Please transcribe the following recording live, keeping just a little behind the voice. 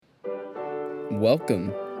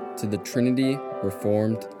Welcome to the Trinity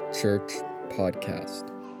Reformed Church podcast.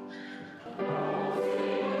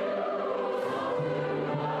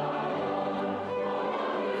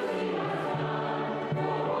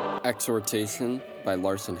 Exhortation by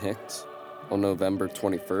Larson Hicks on November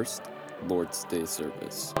 21st, Lord's Day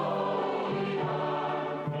service.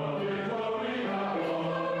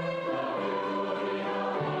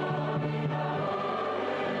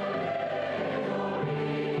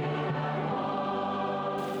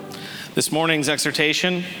 This morning's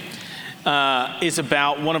exhortation is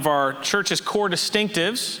about one of our church's core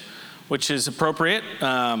distinctives, which is appropriate,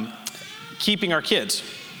 keeping our kids.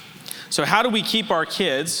 So how do we keep our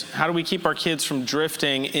kids? How do we keep our kids from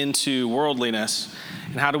drifting into worldliness?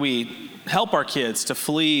 And how do we help our kids to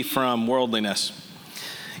flee from worldliness?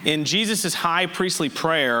 In Jesus' high priestly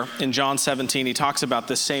prayer in John 17, he talks about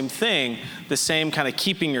the same thing, the same kind of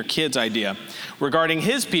keeping your kids idea. Regarding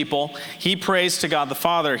his people, he prays to God the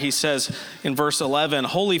Father. He says in verse 11,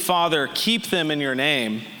 "Holy Father, keep them in your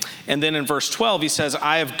name." And then in verse 12, he says,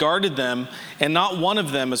 "I have guarded them, and not one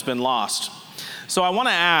of them has been lost." So I want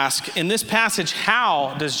to ask, in this passage,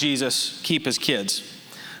 how does Jesus keep his kids?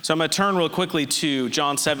 So I'm going to turn real quickly to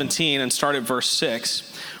John 17 and start at verse 6.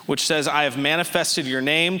 Which says, "I have manifested your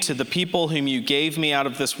name to the people whom you gave me out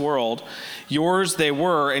of this world. Yours they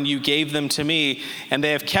were, and you gave them to me, and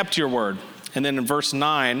they have kept your word." And then in verse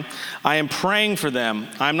 9, "I am praying for them.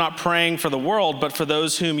 I am not praying for the world, but for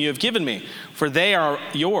those whom you have given me. For they are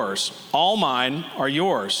yours. All mine are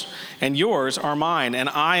yours, and yours are mine, and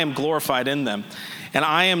I am glorified in them. And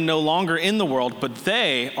I am no longer in the world, but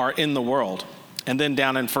they are in the world." And then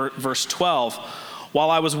down in verse 12, "While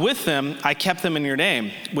I was with them, I kept them in your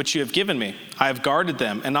name, which you have given me. I have guarded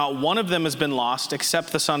them, and not one of them has been lost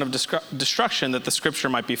except the son of destruction, that the scripture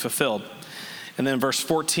might be fulfilled." And then verse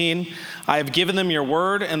 14, "I have given them your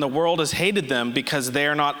word, and the world has hated them because they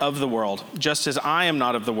are not of the world, just as I am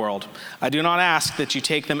not of the world. I do not ask that you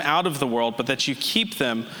take them out of the world, but that you keep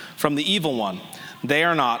them from the evil one. They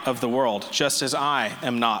are not of the world, just as I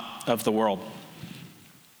am not of the world."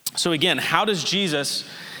 So again, how does Jesus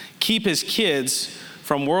keep his kids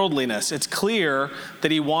from worldliness? It's clear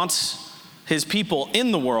that he wants his people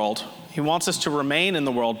in the world. He wants us to remain in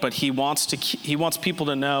the world, but he wants people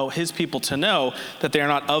to know, his people to know that they are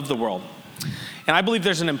not of the world. And I believe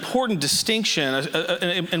there's an important distinction,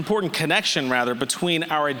 an important connection rather, between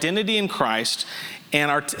our identity in Christ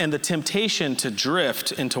and the temptation to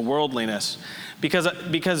drift into worldliness.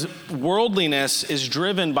 Because worldliness is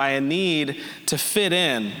driven by a need to fit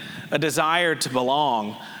in, a desire to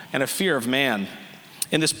belong, and a fear of man.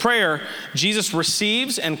 In this prayer, Jesus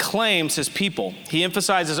receives and claims his people. He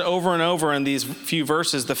emphasizes over and over in these few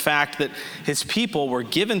verses the fact that his people were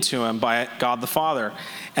given to him by God the Father,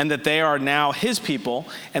 and that they are now his people,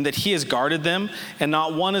 and that he has guarded them, and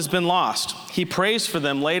not one has been lost. He prays for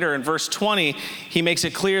them later in verse 20. He makes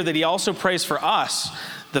it clear that he also prays for us,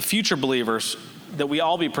 the future believers, that we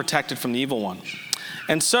all be protected from the evil one.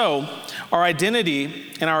 And so, our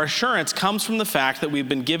identity and our assurance comes from the fact that we've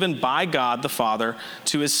been given by God the Father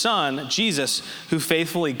to his Son, Jesus, who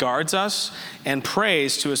faithfully guards us and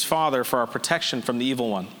prays to his Father for our protection from the evil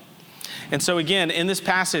one. And so again, in this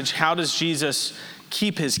passage, how does Jesus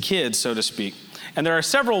keep his kids, so to speak? And there are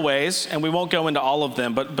several ways, and we won't go into all of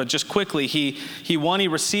them, but just quickly, he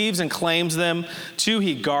receives and claims them. 2,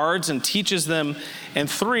 he guards and teaches them. And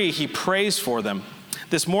 3, he prays for them.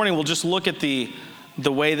 This morning, we'll just look at the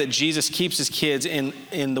way that Jesus keeps his kids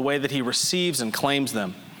in the way that he receives and claims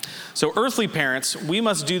them. So earthly parents, we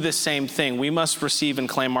must do this same thing. We must receive and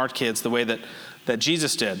claim our kids the way that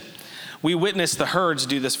Jesus did. We witnessed the Herds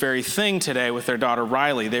do this very thing today with their daughter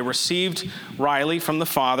Riley. They received Riley from the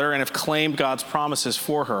Father and have claimed God's promises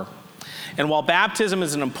for her. And while baptism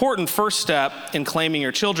is an important first step in claiming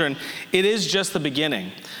your children, it is just the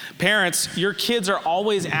beginning. Parents, your kids are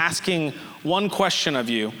always asking one question of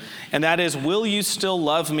you, and that is, will you still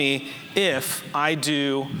love me if I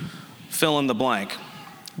do fill in the blank?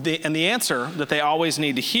 And the answer that they always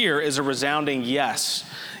need to hear is a resounding yes.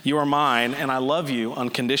 You are mine, and I love you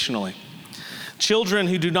unconditionally. Children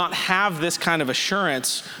who do not have this kind of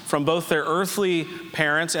assurance from both their earthly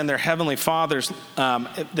parents and their heavenly fathers,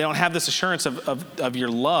 they don't have this assurance of your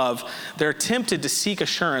love, they're tempted to seek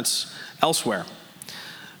assurance elsewhere.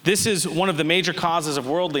 This is one of the major causes of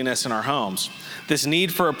worldliness in our homes, this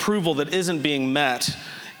need for approval that isn't being met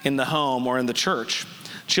in the home or in the church.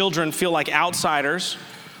 Children feel like outsiders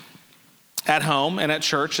at home and at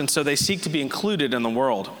church, and so they seek to be included in the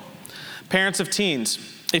world. Parents of teens,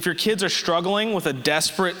 if your kids are struggling with a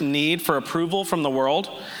desperate need for approval from the world,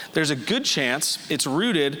 there's a good chance it's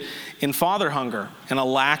rooted in father hunger and a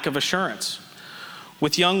lack of assurance.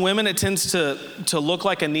 With young women, it tends to look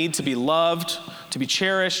like a need to be loved, to be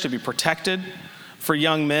cherished, to be protected. For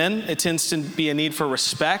young men, it tends to be a need for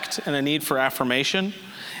respect and a need for affirmation.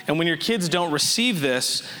 And when your kids don't receive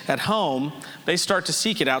this at home, they start to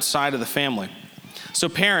seek it outside of the family. So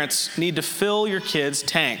parents need to fill your kids'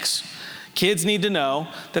 tanks. Kids need to know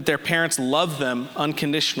that their parents love them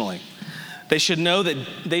unconditionally. They should know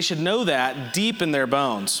that deep in their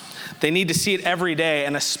bones. They need to see it every day,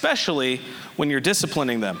 and especially when you're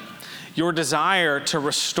disciplining them. Your desire to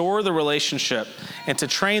restore the relationship and to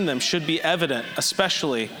train them should be evident,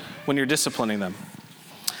 especially when you're disciplining them.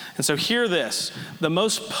 And so hear this: the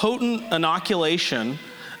most potent inoculation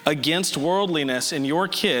against worldliness in your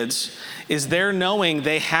kids is their knowing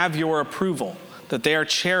they have your approval, that they are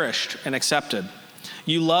cherished and accepted.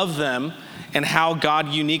 You love them and how God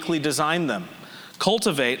uniquely designed them.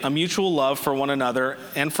 Cultivate a mutual love for one another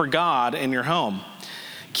and for God in your home.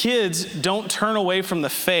 Kids don't turn away from the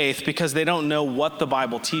faith because they don't know what the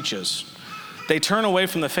Bible teaches. They turn away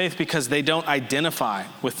from the faith because they don't identify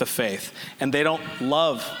with the faith and they don't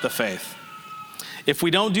love the faith. If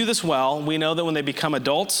we don't do this well, we know that when they become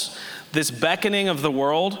adults, this beckoning of the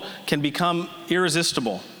world can become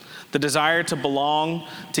irresistible. The desire to belong,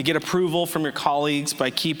 to get approval from your colleagues by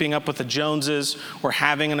keeping up with the Joneses or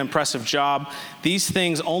having an impressive job, these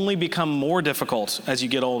things only become more difficult as you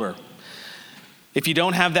get older. If you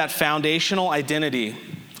don't have that foundational identity,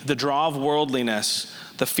 the draw of worldliness,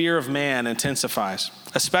 the fear of man intensifies,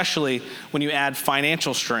 especially when you add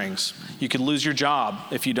financial strings. You could lose your job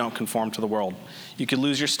if you don't conform to the world. You could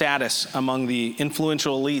lose your status among the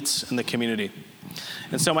influential elites in the community.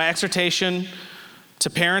 And so my exhortation to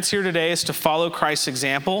parents here today is to follow Christ's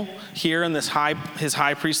example here in his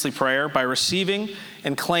high priestly prayer by receiving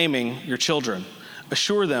and claiming your children.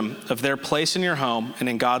 Assure them of their place in your home and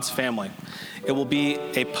in God's family. It will be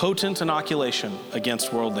a potent inoculation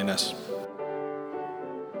against worldliness.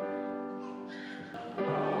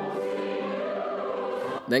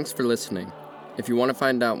 Thanks for listening. If you want to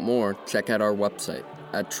find out more, check out our website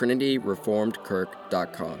at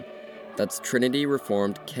trinityreformedkirk.com. That's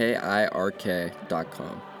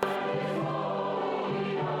trinityreformedkirk.com.